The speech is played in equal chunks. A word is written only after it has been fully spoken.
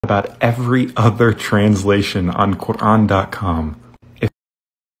about every other translation on Quran.com.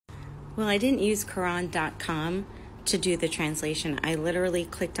 Well, I didn't use Quran.com to do the translation. I literally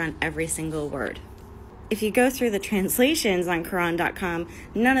clicked on every single word. If you go through the translations on Quran.com,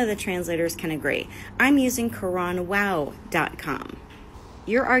 none of the translators can agree. I'm using QuranWow.com.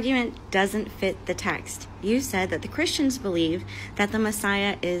 Your argument doesn't fit the text. You said that the Christians believe that the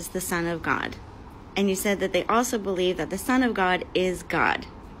Messiah is the Son of God. And you said that they also believe that the Son of God is God.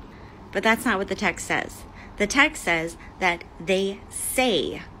 But that's not what the text says. The text says that they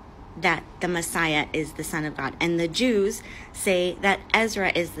say that the Messiah is the Son of God. And the Jews say that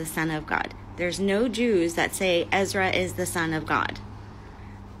Ezra is the Son of God. There's no Jews that say Ezra is the Son of God.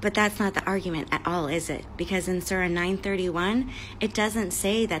 But that's not the argument at all, is it? Because in Surah 931, it doesn't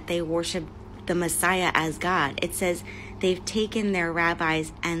say that they worship the Messiah as God. It says they've taken their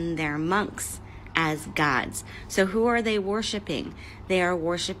rabbis and their monks as gods. So who are they worshiping? They are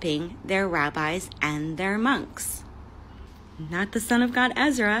worshiping their rabbis and their monks. Not the Son of God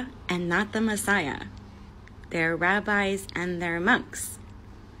Ezra and not the Messiah. Their rabbis and their monks.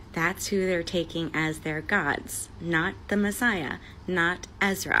 That's who they're taking as their gods, not the Messiah, not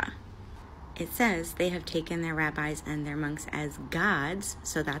Ezra. It says they have taken their rabbis and their monks as gods,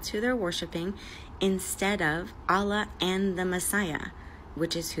 so that's who they're worshiping, instead of Allah and the Messiah,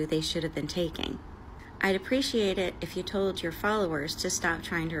 which is who they should have been taking. I'd appreciate it if you told your followers to stop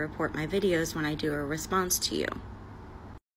trying to report my videos when I do a response to you.